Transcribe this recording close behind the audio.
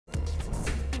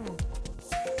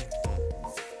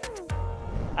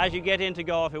As you get into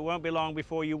golf, it won't be long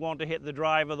before you want to hit the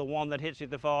driver, the one that hits it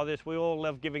the farthest. We all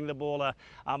love giving the ball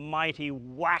a mighty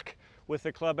whack with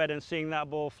the club head and seeing that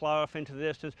ball fly off into the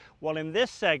distance. Well, in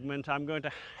this segment, I'm going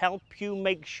to help you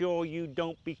make sure you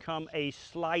don't become a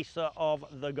slicer of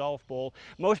the golf ball.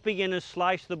 Most beginners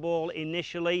slice the ball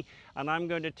initially, and I'm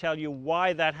going to tell you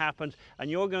why that happens, and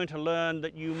you're going to learn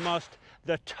that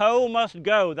the toe must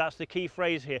go. That's the key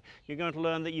phrase here. You're going to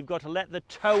learn that you've got to let the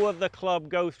toe of the club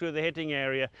go through the hitting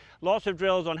area. Lots of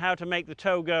drills on how to make the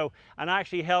toe go and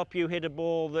actually help you hit a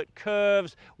ball that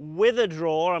curves with a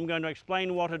draw. I'm going to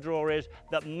explain what a draw is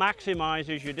that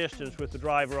maximizes your distance with the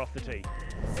driver off the tee.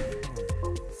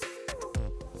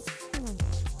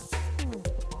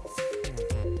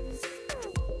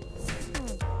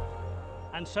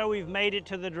 And so we've made it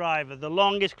to the driver, the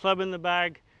longest club in the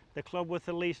bag, the club with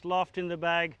the least loft in the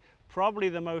bag, probably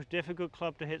the most difficult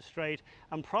club to hit straight,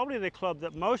 and probably the club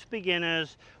that most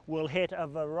beginners will hit a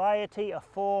variety, a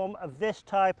form of this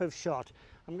type of shot.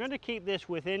 I'm going to keep this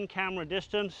within camera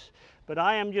distance, but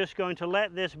I am just going to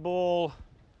let this ball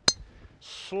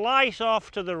slice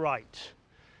off to the right.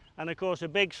 And of course, a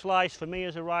big slice for me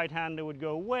as a right-hander would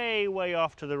go way, way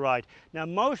off to the right. Now,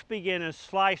 most beginners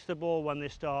slice the ball when they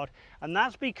start, and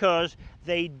that's because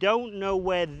they don't know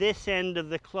where this end of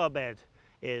the club head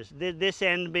is, this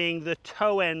end being the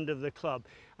toe end of the club.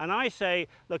 And I say,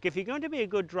 look, if you're going to be a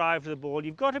good driver of the ball,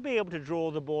 you've got to be able to draw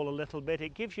the ball a little bit.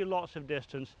 It gives you lots of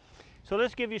distance. So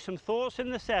let's give you some thoughts in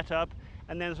the setup,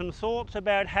 and then some thoughts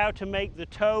about how to make the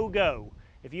toe go.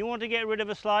 If you want to get rid of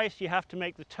a slice, you have to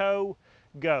make the toe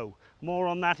go. More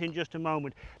on that in just a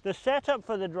moment. The setup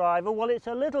for the driver, well, it's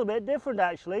a little bit different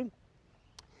actually,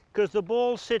 because the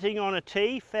ball's sitting on a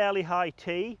tee, fairly high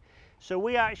tee. So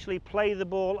we actually play the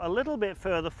ball a little bit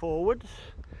further forwards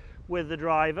with the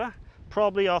driver,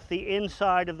 probably off the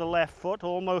inside of the left foot,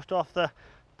 almost off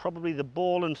probably the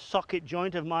ball and socket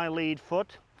joint of my lead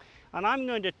foot. And I'm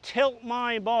going to tilt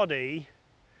my body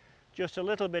just a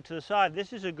little bit to the side.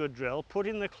 This is a good drill,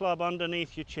 putting the club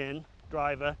underneath your chin,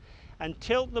 driver, and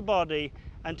tilt the body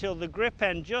until the grip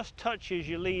end just touches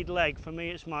your lead leg. For me,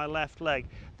 it's my left leg.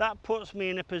 That puts me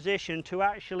in a position to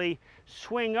actually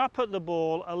swing up at the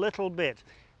ball a little bit.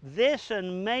 This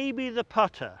and maybe the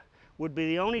putter would be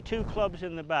the only two clubs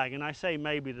in the bag, and I say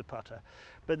maybe the putter.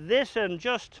 But this and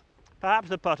just perhaps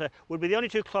the putter would be the only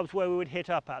two clubs where we would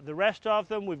hit up at. The rest of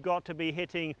them, we've got to be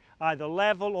hitting either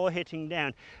level or hitting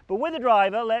down. But with the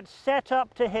driver, let's set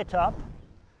up to hit up,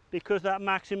 because that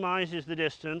maximizes the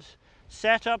distance.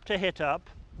 Set up to hit up.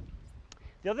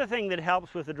 The other thing that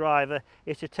helps with the driver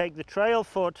is to take the trail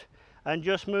foot and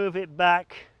just move it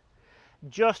back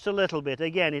just a little bit.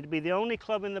 Again, it'd be the only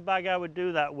club in the bag I would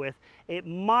do that with. It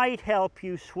might help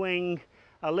you swing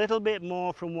a little bit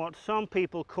more from what some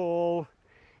people call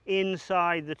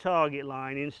inside the target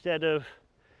line, instead of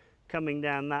coming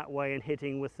down that way and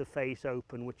hitting with the face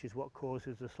open, which is what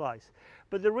causes the slice.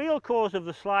 But the real cause of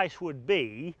the slice would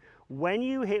be when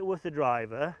you hit with the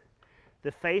driver,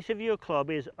 the face of your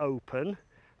club is open,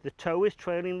 the toe is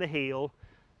trailing the heel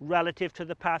relative to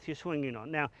the path you're swinging on.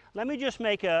 Now, let me just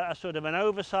make a sort of an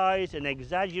oversized and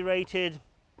exaggerated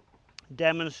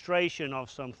demonstration of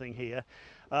something here.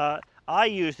 I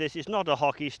use this, it's not a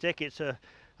hockey stick, it's a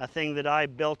thing that I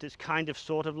built. It's kind of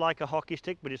sort of like a hockey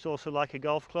stick, but it's also like a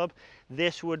golf club.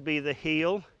 This would be the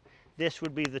heel, this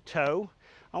would be the toe.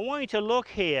 I want you to look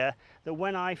here that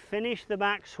when I finish the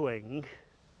backswing,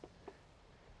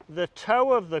 the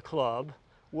toe of the club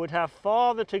would have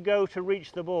farther to go to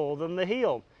reach the ball than the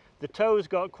heel. The toe's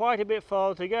got quite a bit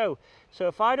farther to go. So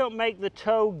if I don't make the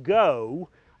toe go,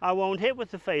 I won't hit with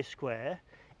the face square.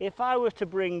 If I was to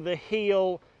bring the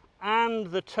heel and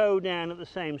the toe down at the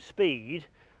same speed,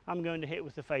 I'm going to hit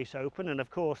with the face open, and of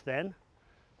course then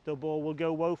the ball will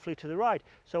go woefully to the right.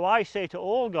 So I say to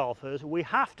all golfers, we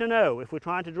have to know, if we're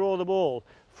trying to draw the ball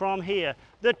from here,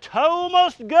 the toe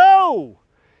must go.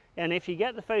 And if you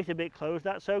get the face a bit closed,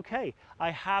 that's okay.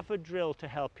 I have a drill to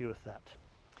help you with that.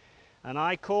 And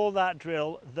I call that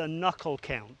drill the knuckle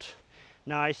count.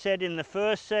 Now, I said in the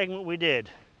first segment we did,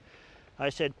 I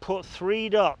said put 3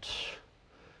 dots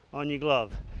on your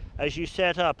glove. As you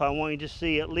set up, I want you to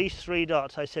see at least 3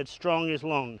 dots. I said strong is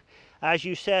long. As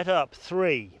you set up,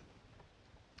 3.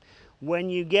 When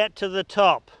you get to the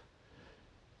top,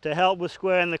 to help with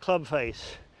squaring the club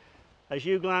face, as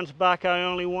you glance back, I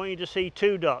only want you to see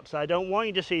 2 dots. I don't want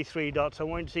you to see 3 dots, I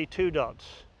want you to see 2 dots.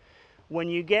 When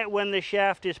the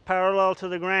shaft is parallel to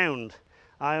the ground,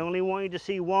 I only want you to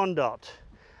see 1 dot.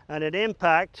 And at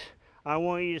impact, I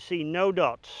want you to see no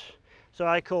dots. So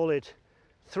I call it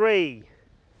 3,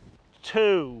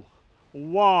 2,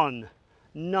 1,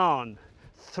 none.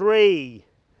 3,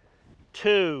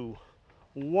 2,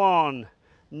 1,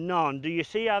 none. Do you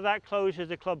see how that closes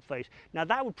the club face? Now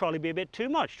that would probably be a bit too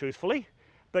much, truthfully,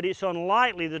 but it's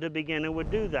unlikely that a beginner would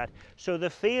do that. So the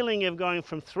feeling of going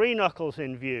from 3 knuckles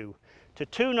in view to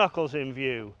 2 knuckles in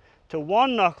view to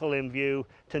 1 knuckle in view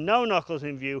to no knuckles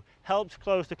in view helps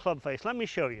close the club face. Let me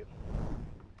show you.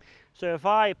 So if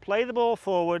I play the ball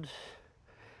forwards,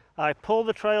 I pull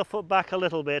the trail foot back a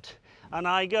little bit, and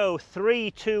I go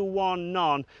 3, 2, 1,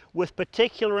 none, with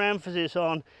particular emphasis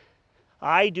on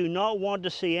I do not want to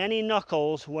see any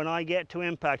knuckles when I get to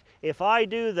impact. If I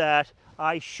do that,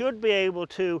 I should be able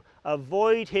to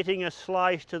avoid hitting a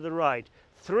slice to the right.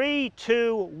 3,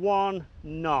 2, 1,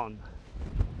 none.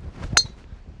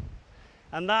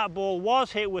 And that ball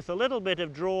was hit with a little bit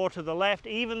of draw to the left.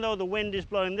 Even though the wind is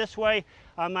blowing this way,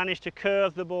 I managed to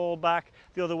curve the ball back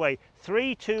the other way.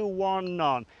 3, 2, 1,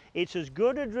 none. It's as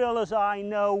good a drill as I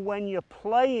know when you're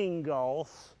playing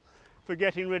golf for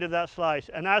getting rid of that slice.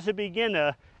 And as a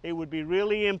beginner, it would be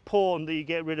really important that you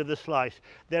get rid of the slice.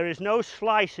 There is no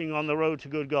slicing on the road to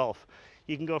good golf.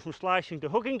 You can go from slicing to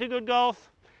hooking to good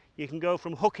golf. You can go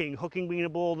from hooking being a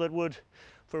ball that would,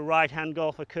 for a right-hand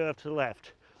golfer, curve to the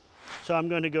left. So I'm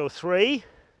going to go 3,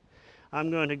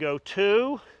 I'm going to go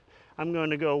 2, I'm going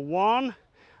to go 1,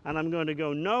 and I'm going to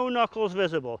go no knuckles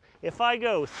visible. If I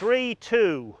go 3,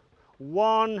 2,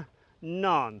 1,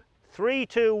 none, 3,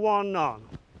 2, 1, none,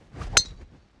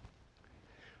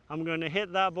 I'm going to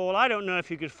hit that ball. I don't know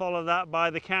if you could follow that by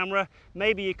the camera.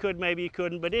 Maybe you could, maybe you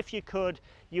couldn't, but if you could,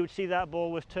 you would see that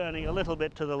ball was turning a little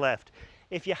bit to the left.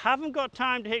 If you haven't got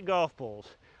time to hit golf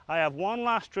balls, I have one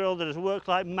last drill that has worked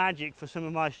like magic for some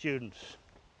of my students.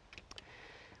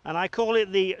 And I call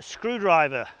it the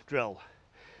screwdriver drill.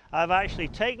 I've actually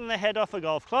taken the head off a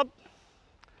golf club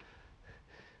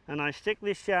and I stick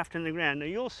this shaft in the ground. Now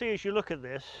you'll see as you look at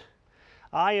this,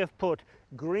 I have put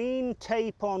green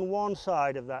tape on one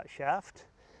side of that shaft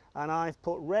and I've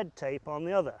put red tape on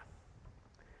the other.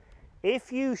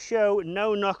 If you show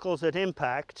no knuckles at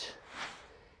impact,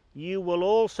 you will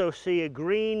also see a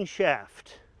green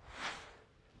shaft.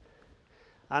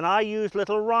 And I use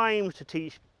little rhymes to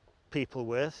teach people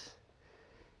with.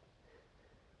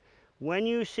 When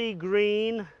you see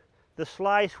green, the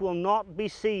slice will not be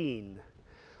seen.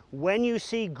 When you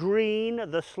see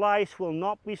green, the slice will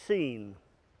not be seen.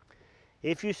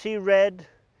 If you see red,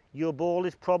 your ball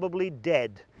is probably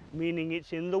dead, meaning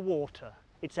it's in the water.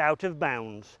 It's out of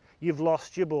bounds. You've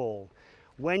lost your ball.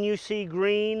 When you see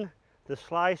green, the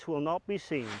slice will not be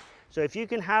seen. So if you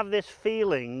can have this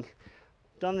feeling,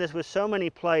 done this with so many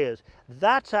players,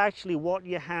 that's actually what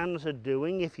your hands are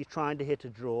doing if you're trying to hit a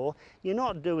draw. You're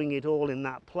not doing it all in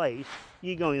that place.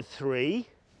 You're going 3,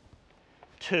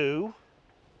 2,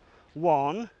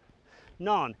 1,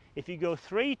 none. If you go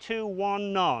 3, 2,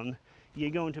 1, none,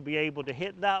 you're going to be able to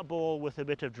hit that ball with a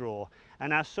bit of draw.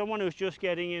 And as someone who's just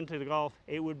getting into the golf,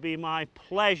 it would be my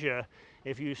pleasure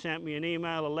if you sent me an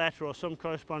email, a letter, or some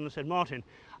correspondence and said, Martin,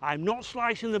 I'm not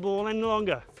slicing the ball any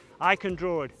longer. I can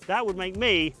draw it. That would make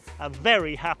me a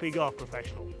very happy golf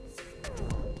professional.